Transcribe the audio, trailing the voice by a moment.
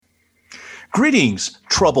Greetings,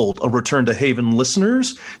 troubled A Return to Haven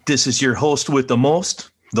listeners. This is your host with the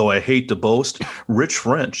most, though I hate to boast, Rich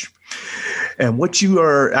French. And what you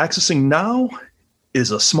are accessing now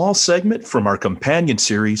is a small segment from our companion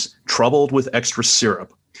series, Troubled with Extra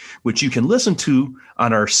Syrup, which you can listen to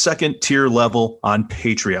on our second tier level on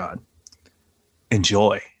Patreon.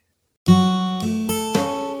 Enjoy.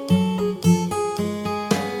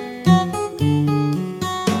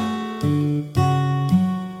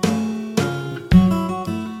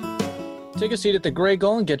 Take a seat at the Grey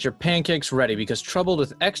Gull and get your pancakes ready because Troubled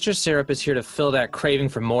with Extra Syrup is here to fill that craving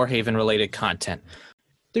for more Haven-related content.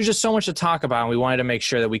 There's just so much to talk about, and we wanted to make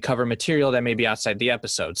sure that we cover material that may be outside the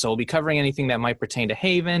episode. So we'll be covering anything that might pertain to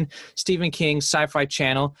Haven, Stephen King, Sci-Fi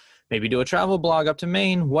Channel, maybe do a travel blog up to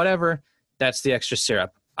Maine, whatever. That's the Extra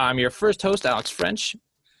Syrup. I'm your first host, Alex French.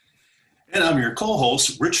 And I'm your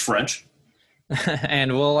co-host, Rich French.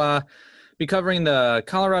 And we'll be covering the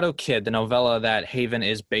Colorado Kid, the novella that Haven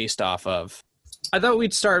is based off of. I thought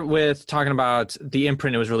we'd start with talking about the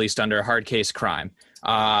imprint it was released under, Hard Case Crime.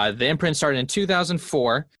 The imprint started in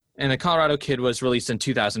 2004, and the Colorado Kid was released in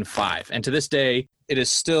 2005. And to this day, it is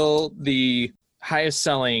still the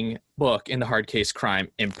highest-selling book in the Hard Case Crime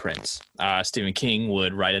imprint. Stephen King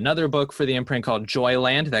would write another book for the imprint called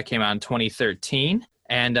Joyland that came out in 2013.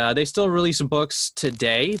 And they still release books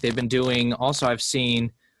today. They've been doing, also I've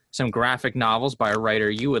seen some graphic novels by a writer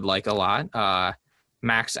you would like a lot,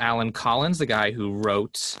 Max Allan Collins, the guy who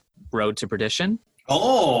wrote Road to Perdition.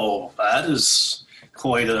 Oh, that is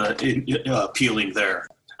quite appealing there.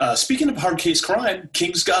 Speaking of Hard Case Crime,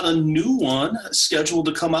 King's got a new one scheduled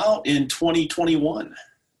to come out in 2021.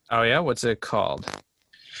 Oh, yeah? What's it called?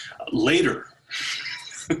 Later.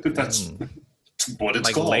 That's what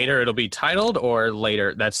it's called. Later it'll be titled, or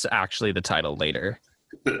Later? That's actually the title, Later.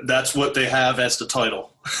 That's what they have as the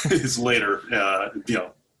title, is Later,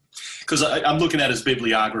 because I'm looking at his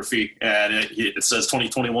bibliography, and it says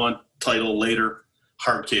 2021, title Later,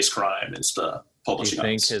 Hard Case Crime is the publishing house.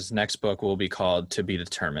 Do you think his next book will be called To Be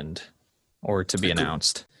Determined, or To Be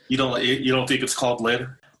Announced? You don't think it's called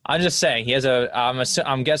Later? I'm just saying, he has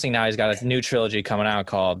I'm guessing now he's got a new trilogy coming out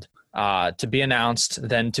called To Be Announced,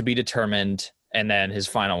 then To Be Determined, and then his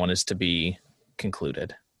final one is To Be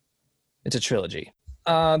Concluded. It's a trilogy.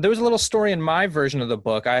 There was a little story in my version of the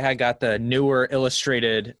book. I had got the newer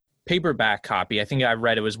illustrated paperback copy. I think I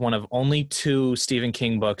read it was one of only 2 Stephen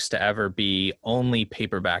King books to ever be only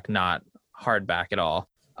paperback, not hardback at all,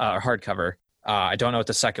 or hardcover. I don't know what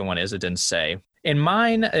the second one is. It didn't say. In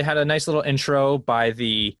mine, it had a nice little intro by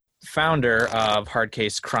the founder of Hard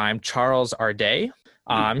Case Crime, Charles Ardai.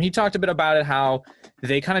 He talked a bit about it, how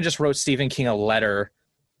they kind of just wrote Stephen King a letter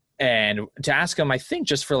and to ask him, I think,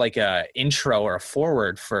 just for like a intro or a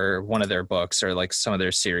foreword for one of their books or like some of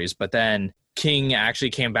their series. But then King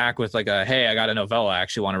actually came back with like hey, I got a novella I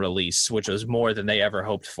actually want to release, which was more than they ever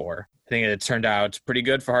hoped for. I think it turned out pretty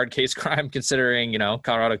good for Hard Case Crime, considering,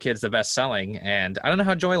 Colorado Kid's the best selling. And I don't know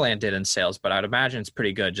how Joyland did in sales, but I'd imagine it's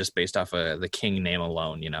pretty good just based off of the King name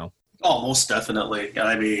alone, Oh, most definitely.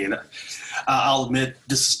 I mean, I'll admit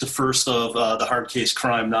this is the first of the Hard Case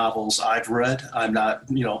Crime novels I've read. I'm not,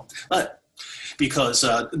 because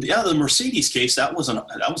the Mercedes case, that wasn't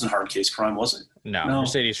Hard Case Crime, was it? No.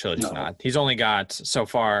 Mercedes trilogy's not. He's only got so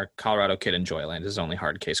far Colorado Kid and Joyland is only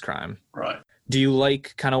Hard Case Crime. Right. Do you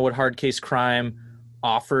like kind of what Hard Case Crime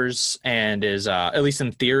offers and is at least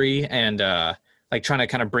in theory and like trying to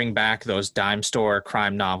kind of bring back those dime store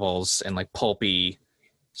crime novels and like pulpy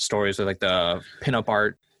stories with like the pinup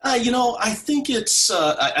art? I think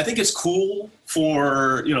it's cool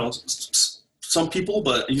for some people,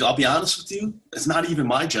 but I'll be honest with you, it's not even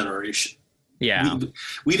my generation. Yeah,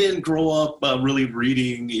 we didn't grow up really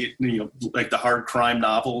reading like the hard crime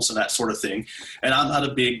novels and that sort of thing. And I'm not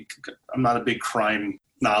a big crime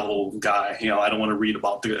novel guy. I don't want to read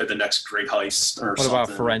about the next great heist or something. What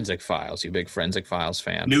about Forensic Files? You a big Forensic Files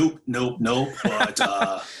fan? Nope. But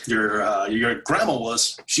your grandma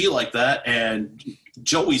was. She liked that, and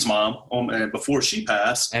Joey's mom, and before she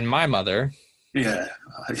passed, and my mother. Yeah,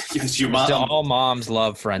 your mom. All moms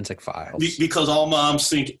love Forensic Files because all moms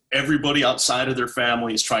think everybody outside of their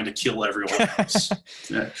family is trying to kill everyone else.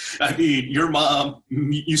 Yeah. I mean, your mom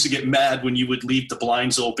used to get mad when you would leave the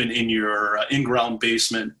blinds open in your in-ground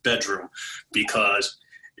basement bedroom because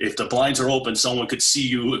if the blinds are open, someone could see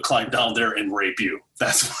you climb down there and rape you.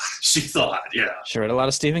 That's what she thought. Yeah. She read a lot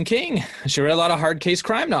of Stephen King. She read a lot of Hard Case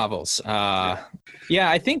Crime novels. Yeah,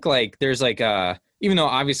 I think like there's like even though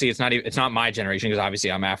obviously it's not my generation, because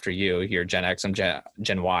obviously I'm after you, you're Gen X, I'm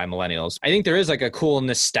Gen Y, millennials. I think there is like a cool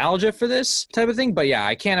nostalgia for this type of thing. But yeah,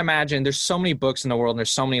 I can't imagine. There's so many books in the world, and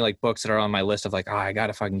there's so many like books that are on my list of like, oh, I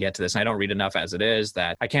gotta fucking get to this. And I don't read enough as it is,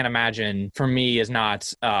 that I can't imagine for me is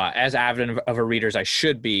not as avid of a reader as I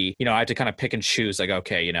should be. You know, I have to kind of pick and choose, like,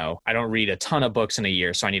 okay, you know, I don't read a ton of books in a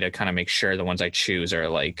year, so I need to kind of make sure the ones I choose are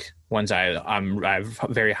like ones I have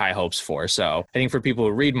very high hopes for. So I think for people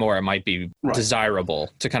who read more, it might be desirable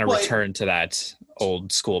to kind of return to that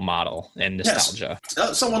old school model and nostalgia.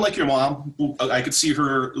 Yes. Someone like your mom, I could see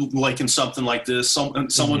her liking something like this.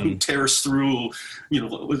 Someone who tears through, you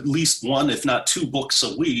know, at least one, if not two books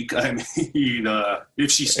a week. I mean, if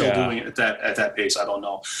she's still doing it at that pace, I don't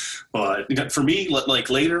know. But for me, like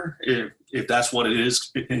later, if that's what it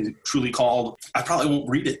is truly called, I probably won't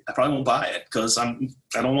read it. I probably won't buy it because I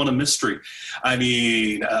don't want a mystery. I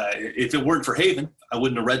mean, if it weren't for Haven, I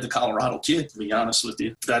wouldn't have read The Colorado Kid, to be honest with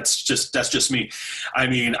you. That's just me. I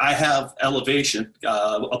mean, I have Elevation,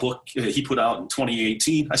 a book he put out in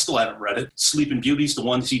 2018. I still haven't read it. Sleeping Beauty's the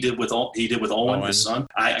one he did with Owen, his son.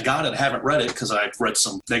 I got it. I haven't read it because I've read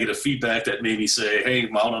some negative feedback that made me say, hey,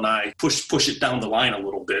 why don't I push it down the line a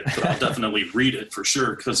little bit? But I'll definitely read it for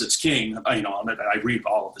sure because it's King. I read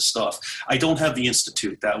all of his stuff. I don't have The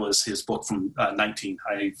Institute. That was his book from 19.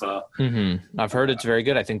 I've heard it's very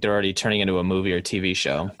good. I think they're already turning into a movie or TV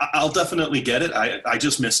show. I'll definitely get it. I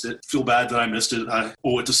just missed it. Feel bad that I missed it. I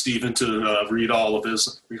owe it to Steven to read all of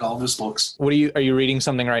his books. Are you reading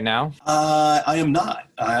something right now? I am not.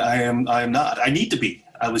 I am not. I need to be.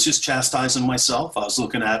 I was just chastising myself. I was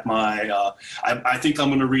looking at my, I think I'm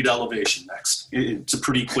going to read Elevation next. It's a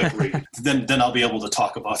pretty quick read. Then I'll be able to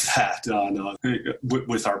talk about that on,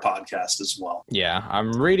 with our podcast as well. Yeah,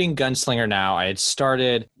 I'm reading Gunslinger now. I had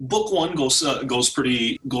started. Book one goes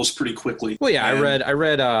pretty quickly. Well, yeah, I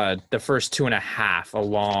read the first 2.5 a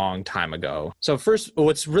long time ago. So first,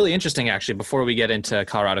 what's really interesting actually, before we get into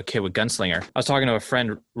Colorado Kid with Gunslinger, I was talking to a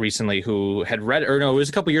friend recently who had read, it was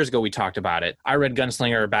a couple years ago we talked about it. I read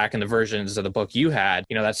Gunslinger back in the versions of the book you had,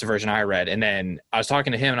 that's the version I read. And then I was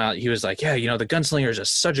talking to him and he was like, yeah, the Gunslinger is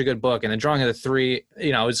just such a good book. And then Drawing of the Three,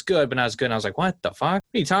 it's good, but not as good. And I was like, what the fuck? What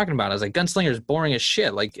are you talking about? I was like, Gunslinger is boring as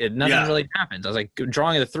shit. Like nothing really happens. I was like,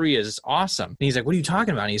 Drawing of the Three is awesome. And he's like, what are you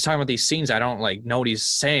talking about? And he's talking about these scenes I don't like know what he's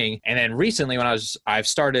saying. And then recently when I've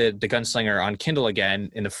started the Gunslinger on Kindle again,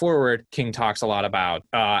 in the foreword, King talks a lot about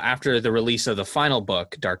after the release of the final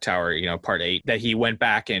book, Dark Tower, part 8, that he went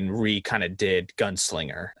back and kind of did Gunslinger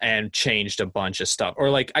and changed a bunch of stuff, or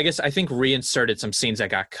like I think reinserted some scenes that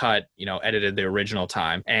got cut, edited the original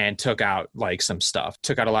time and took out like some stuff,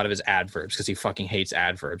 took out a lot of his adverbs because he fucking hates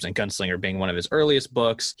adverbs. And Gunslinger being one of his earliest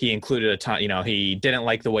books, he included a ton. He didn't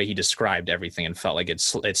like the way he described everything and felt like it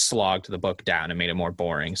slogged the book down and made it more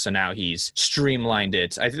boring. So now he's streamlined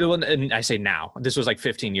it. And I say now, this was like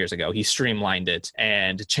 15 years ago. He streamlined it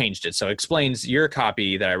and changed it. So it explains your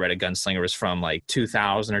copy that I read of Gunslinger was from like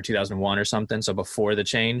 2000 or 2001 or something. So before the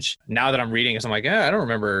change. Now that I'm reading it, I'm like, I don't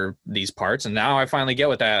remember these parts. And now I finally get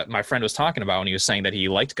what that my friend was talking about when he was saying that he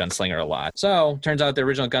liked Gunslinger a lot. So turns out the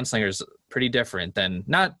original Gunslinger is pretty different than,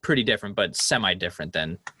 not pretty different, but semi-different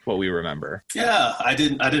than what we remember. Yeah, I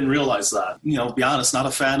didn't realize that. To be honest, not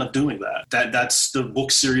a fan of doing that. That's the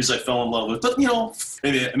book series I fell in love with. But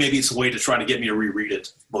maybe it's a way to try to get me to reread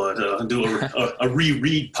it. But do a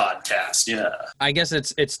reread podcast. Yeah, I guess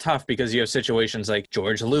it's tough because you have situations like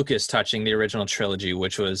George Lucas touching the original trilogy,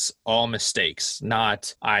 which was all mistakes.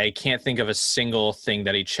 I can't think of a single thing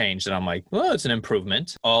that he changed that I'm like, well, it's an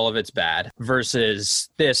improvement. All of it's bad. Versus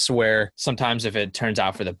this, where sometimes if it turns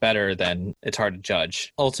out for the better, then it's hard to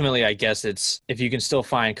judge. Ultimately, I guess it's if you can still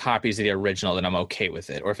find copies of the original, then I'm okay with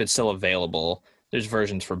it. Or if it's still available, there's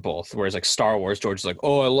versions for both. Whereas like Star Wars, George is like,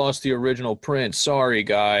 oh, I lost the original print. Sorry,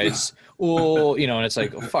 guys. Oh, and it's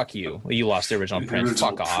like, oh, fuck you. You lost the original print.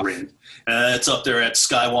 Fuck off. It's up there at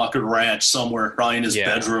Skywalker Ranch somewhere, probably in his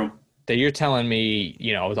bedroom. That you're telling me,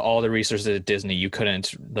 with all the resources at Disney, you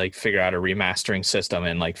couldn't like figure out a remastering system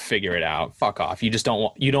and like figure it out. Fuck off. You just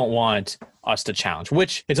don't want us to challenge,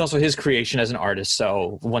 which it's also his creation as an artist.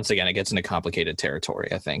 So once again, it gets into complicated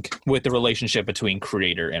territory, I think, with the relationship between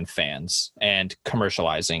creator and fans and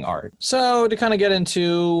commercializing art. So to kind of get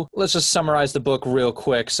into, let's just summarize the book real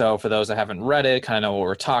quick. So for those that haven't read it, kind of know what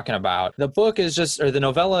we're talking about. The book is the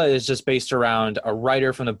novella is just based around a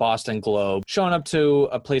writer from the Boston Globe showing up to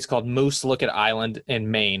a place called Moose Lookit Island in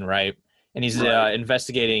Maine, right? And he's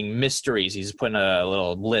investigating mysteries. He's putting a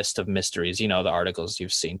little list of mysteries. The articles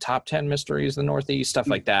you've seen, top 10 mysteries in the Northeast, stuff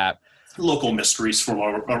like that. local mysteries from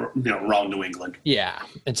around New England. Yeah.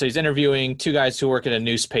 And so he's interviewing two guys who work at a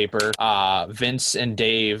newspaper, Vince and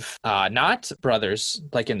Dave, not brothers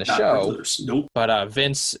like in the Not show. brothers. Nope. But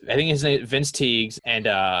Vince, I think his name Vince Teagues and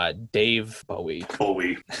Dave Bowie.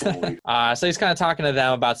 Bowie. So he's kind of talking to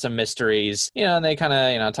them about some mysteries, and they kind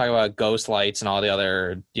of, talk about ghost lights and all the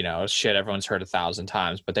other, shit everyone's heard 1,000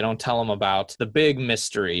 times, but they don't tell them about the big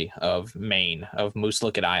mystery of Maine, of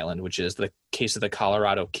Mooselookit Island, which is the case of the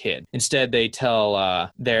Colorado Kid. Instead, they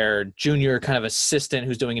tell their junior kind of assistant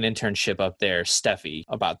who's doing an internship up there, Steffi,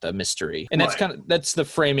 about the mystery. And that's that's the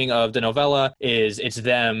framing of the novella, is it's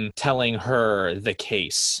them telling her the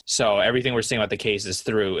case. So everything we're seeing about the case is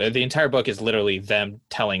through the entire book is literally them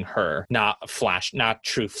telling her, not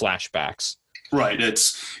true flashbacks. Right.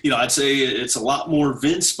 It's, I'd say it's a lot more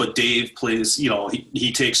Vince, but Dave plays,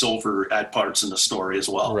 he takes over at parts in the story as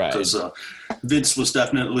well. Right. Because Vince was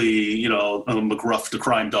definitely, a McGruff the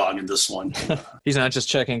crime dog in this one. He's not just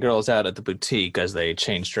checking girls out at the boutique as they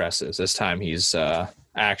change dresses. This time he's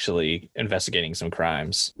actually investigating some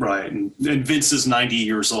crimes. Right. And Vince is 90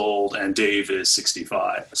 years old and Dave is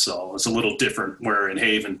 65. So it's a little different, where in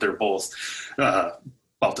Haven, they're both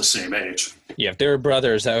about the same age. Yeah, if they were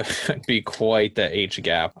brothers, that would be quite the age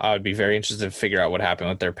gap. I would be very interested to figure out what happened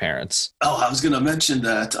with their parents. Oh, I was going to mention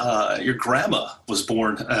that your grandma was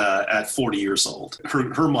born at 40 years old.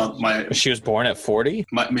 Her mom, she was born at 40?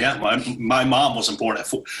 My mom wasn't born at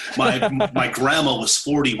 40. My grandma was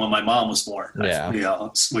 40 when my mom was born. Yeah.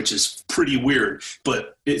 Which is pretty weird,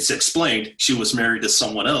 but it's explained. She was married to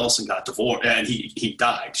someone else and got divorced, and he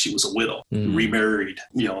died. She was a widow, remarried,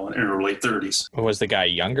 in her late 30s. Was the guy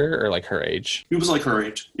younger or like her age? He was like her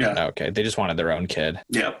age. Yeah. Okay. They just wanted their own kid.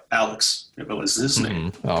 Yeah. Alex. It was his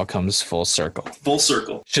name. All comes full circle. Full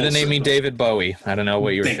circle. Should have named me David Bowie. I don't know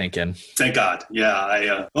what you were thinking. Thank God.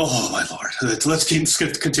 Yeah. Oh my Lord.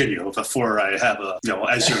 Let's continue before I have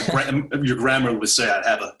as your grammar would say, I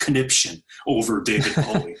have a conniption over David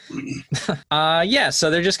Bowie. So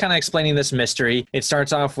they're just kind of explaining this mystery. It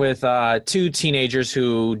starts off with two teenagers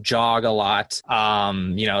who jog a lot.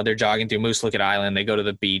 They're jogging through Mooselookit Island. They go to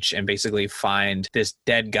the beach and basically find this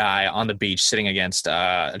dead guy on the beach sitting against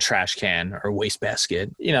a trash can or wastebasket.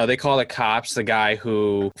 They call the cops. The guy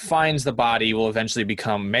who finds the body will eventually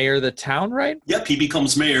become mayor of the town, right? Yep, he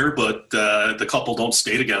becomes mayor, but the couple don't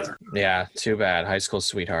stay together. Yeah, too bad. High school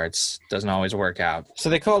sweethearts. Doesn't always work out. So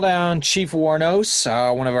they call down Chief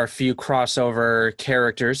Warnos, one of our few crossover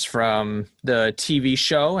characters from the TV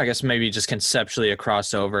show. I guess maybe just conceptually a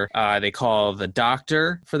crossover. They call the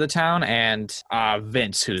doctor for the town and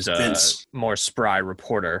Vince, who's a more spry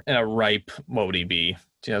reporter and a ripe, what would he be?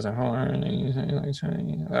 A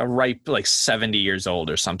ripe, like 70 years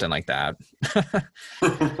old or something like that.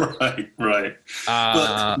 Right.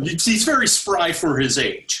 But he's very spry for his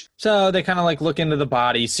age. So they kind of like look into the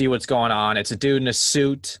body, see what's going on. It's a dude in a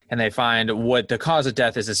suit, and they find what the cause of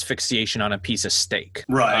death is asphyxiation on a piece of steak.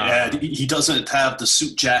 Right, and he doesn't have the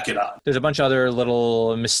suit jacket on. There's a bunch of other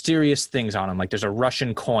little mysterious things on him, like there's a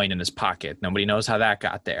Russian coin in his pocket. Nobody knows how that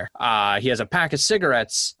got there. He has a pack of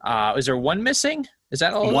cigarettes. Is there one missing? Is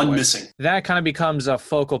that all? One missing. That kind of becomes a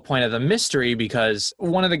focal point of the mystery because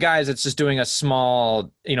one of the guys that's just doing a small,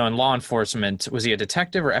 in law enforcement, was he a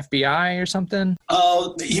detective or FBI or something?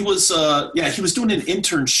 He was doing an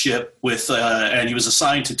internship with, and he was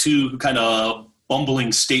assigned to two kind of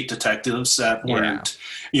bumbling state detectives that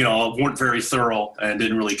weren't very thorough and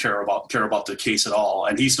didn't really care about the case at all.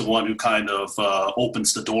 And he's the one who kind of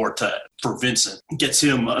opens the door for Vincent, gets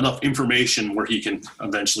him enough information where he can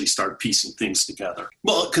eventually start piecing things together.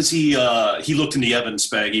 Well, because he looked in the evidence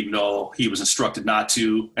bag, even though he was instructed not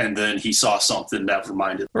to, and then he saw something that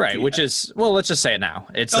reminded him. Right, which is, let's just say it now.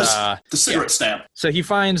 It's the cigarette stamp. So he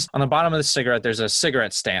finds on the bottom of the cigarette, there's a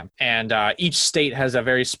cigarette stamp, and each state has a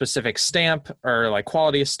very specific stamp or like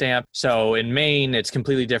quality of stamp. So in Maine, it's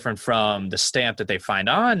completely different from the stamp that they find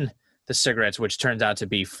on the cigarettes, which turns out to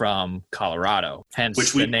be from Colorado,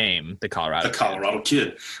 hence the name, the Colorado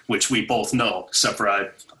Kid, which we both know, except for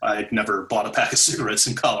I never bought a pack of cigarettes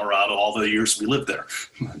in Colorado all the years we lived there.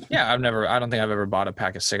 Yeah, I don't think I've ever bought a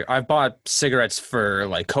pack of cigarettes. I've bought cigarettes for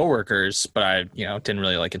like coworkers, but I, didn't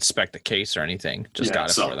really like inspect the case or anything. Just got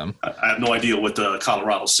it for them. I have no idea what the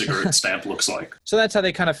Colorado cigarette stamp looks like. So that's how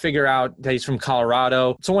they kind of figure out that he's from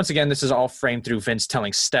Colorado. So once again, this is all framed through Vince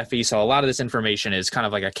telling Steffi. So a lot of this information is kind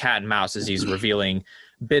of like a cat and mouse as he's revealing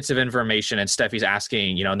bits of information, and Steffi's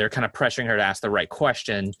asking, and they're kind of pressuring her to ask the right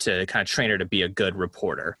question to kind of train her to be a good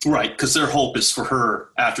reporter. Right, because their hope is for her,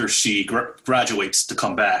 after she graduates, to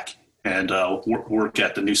come back and work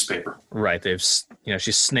at the newspaper. Right.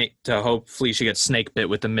 She's snake to hopefully she gets snake bit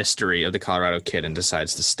with the mystery of the Colorado kid and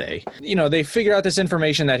decides to stay. They figure out this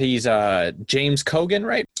information that he's James Cogan,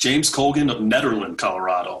 right? James Cogan of Nederland,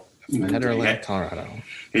 Colorado. Nederland, Colorado.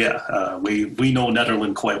 Yeah, we know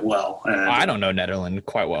Nederland quite well. And I don't know Nederland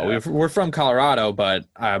quite well. We're from Colorado, but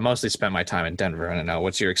I mostly spent my time in Denver. I don't know.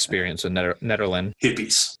 What's your experience with Nederland?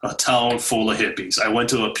 Hippies, a town full of hippies. I went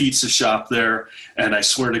to a pizza shop there, and I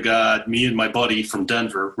swear to God, me and my buddy from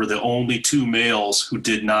Denver were the only two males who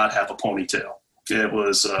did not have a ponytail. It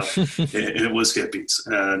was it was hippies,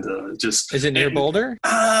 and just. Is it near Boulder?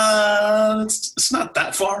 It's not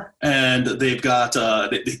that far, and they've got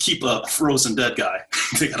they keep a frozen dead guy.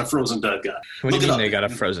 They got a frozen dead guy. What do you mean they got a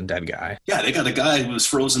frozen dead guy? Yeah, they got a guy who was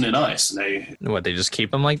frozen in ice, and they just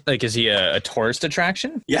keep him like is he a tourist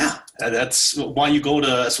attraction? Yeah, that's why you don't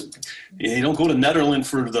go to Nederland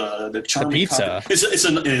for the charming pizza.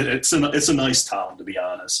 It's a nice town, to be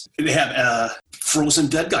honest. They have Frozen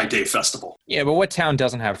Dead Guy Day Festival. Yeah, but what town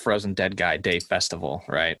doesn't have Frozen Dead Guy Day Festival,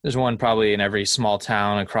 right? There's one probably in every small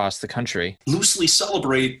town across the country. Loosely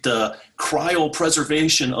celebrate the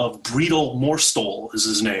cryopreservation of Bredel Morstol is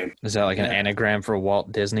his name. Is that like an anagram for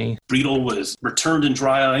Walt Disney? Bredel was returned in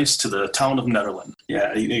dry ice to the town of Nederland.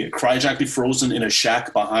 Yeah, he cryogenically frozen in a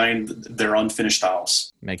shack behind their unfinished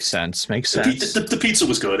house. Makes sense. The pizza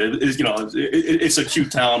was good. It's a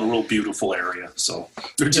cute town, a real beautiful area. So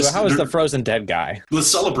how is the Frozen Dead guy?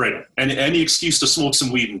 Let's celebrate him. And any excuse to smoke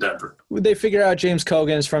some weed in Denver. Would they figure out James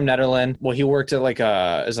Cogan is from Nederland? Well, he worked at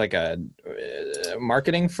a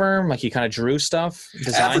marketing firm. Like he kind of drew stuff,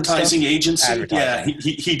 advertising stuff? Agency. Yeah,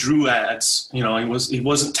 he drew ads. He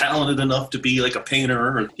wasn't talented enough to be like a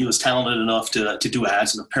painter. Or he was talented enough to do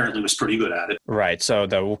ads, and apparently was pretty good at it. Right. So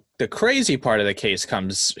the crazy part of the case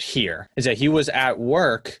comes here is that he was at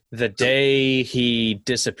work the day he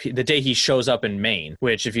disappeared, the day he shows up in Maine,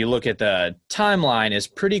 which if you look at the timeline is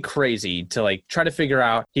pretty crazy to try to figure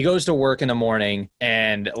out. He goes to work in the morning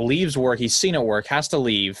and leaves work. He's seen at work, has to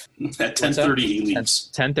leave. At 10:30 he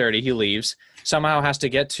leaves. 10:30 he leaves. Somehow has to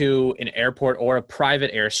get to an airport or a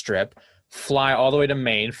private airstrip, fly all the way to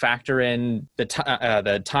Maine, factor in the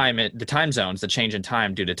time zones, the change in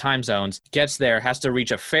time due to time zones, gets there, has to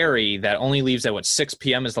reach a ferry that only leaves at 6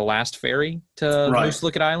 p.m. is the last ferry to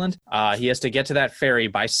Mooselookit Island. He has to get to that ferry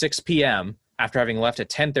by 6 p.m. after having left at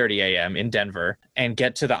 10:30 a.m. in Denver and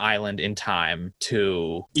get to the island in time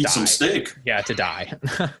to eat some steak. Yeah, to die.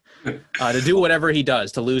 To do whatever he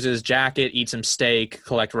does, to lose his jacket, eat some steak,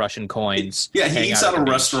 collect Russian coins. Yeah, he eats at a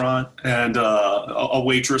restaurant, and a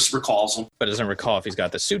waitress recalls him. But doesn't recall if he's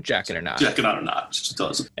got the suit jacket or not. Just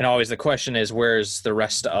doesn't. And always the question is, where's the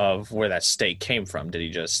rest of where that steak came from?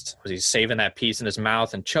 Was he saving that piece in his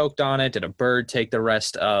mouth and choked on it? Did a bird take the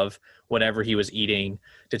rest of whatever he was eating?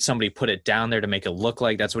 Did somebody put it down there to make it look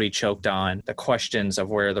like that's what he choked on? The questions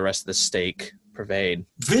of where the rest of the steak pervade.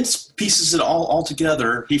 Vince pieces it all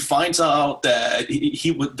together. He finds out that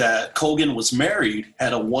that Cogan was married,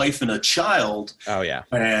 had a wife and a child. Oh yeah,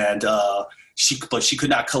 and she could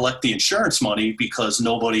not collect the insurance money because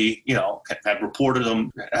nobody had reported them,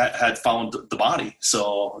 had found the body.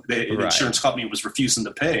 So the insurance company was refusing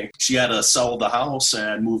to pay. She had to sell the house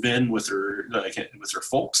and move in with her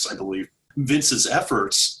folks, I believe. Vince's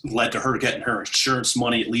efforts led to her getting her insurance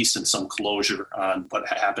money, at least in some closure on what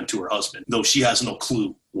happened to her husband, though she has no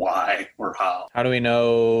clue why or how. How do we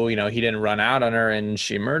know, he didn't run out on her and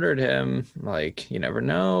she murdered him? You never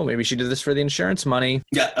know. Maybe she did this for the insurance money.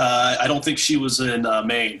 Yeah, I don't think she was in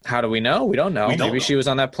Maine. How do we know? We don't know. Maybe she was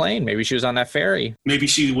on that plane. Maybe she was on that ferry. Maybe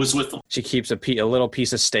she was with them. She keeps a little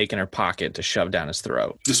piece of steak in her pocket to shove down his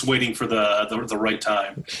throat. Just waiting for the right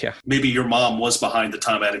time. Yeah. Maybe your mom was behind the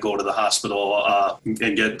time I had to go to the hospital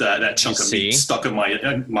and get that chunk of meat stuck in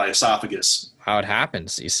my esophagus. How it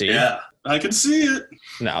happens, you see? Yeah. I can see it.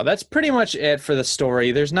 No, that's pretty much it for the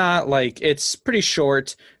story. There's not it's pretty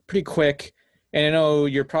short, pretty quick. And I know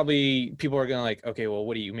people are going to okay, well,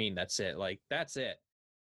 what do you mean? That's it. That's it.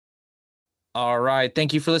 All right.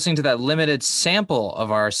 Thank you for listening to that limited sample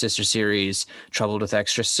of our sister series, Troubled with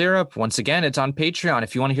Extra Syrup. Once again, it's on Patreon.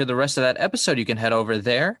 If you want to hear the rest of that episode, you can head over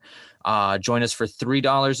there. Join us for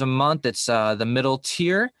 $3 a month. It's the middle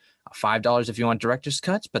tier. $5 if you want director's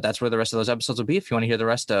cuts, but that's where the rest of those episodes will be if you want to hear the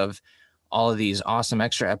rest of all of these awesome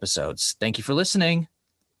extra episodes. Thank you for listening.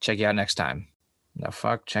 Check you out next time.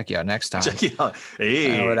 Check you out next time. Check you out. Hey, I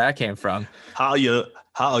don't know where that came from. How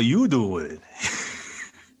you doing?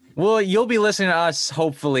 Well, you'll be listening to us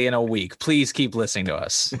hopefully in a week. Please keep listening to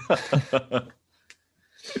us.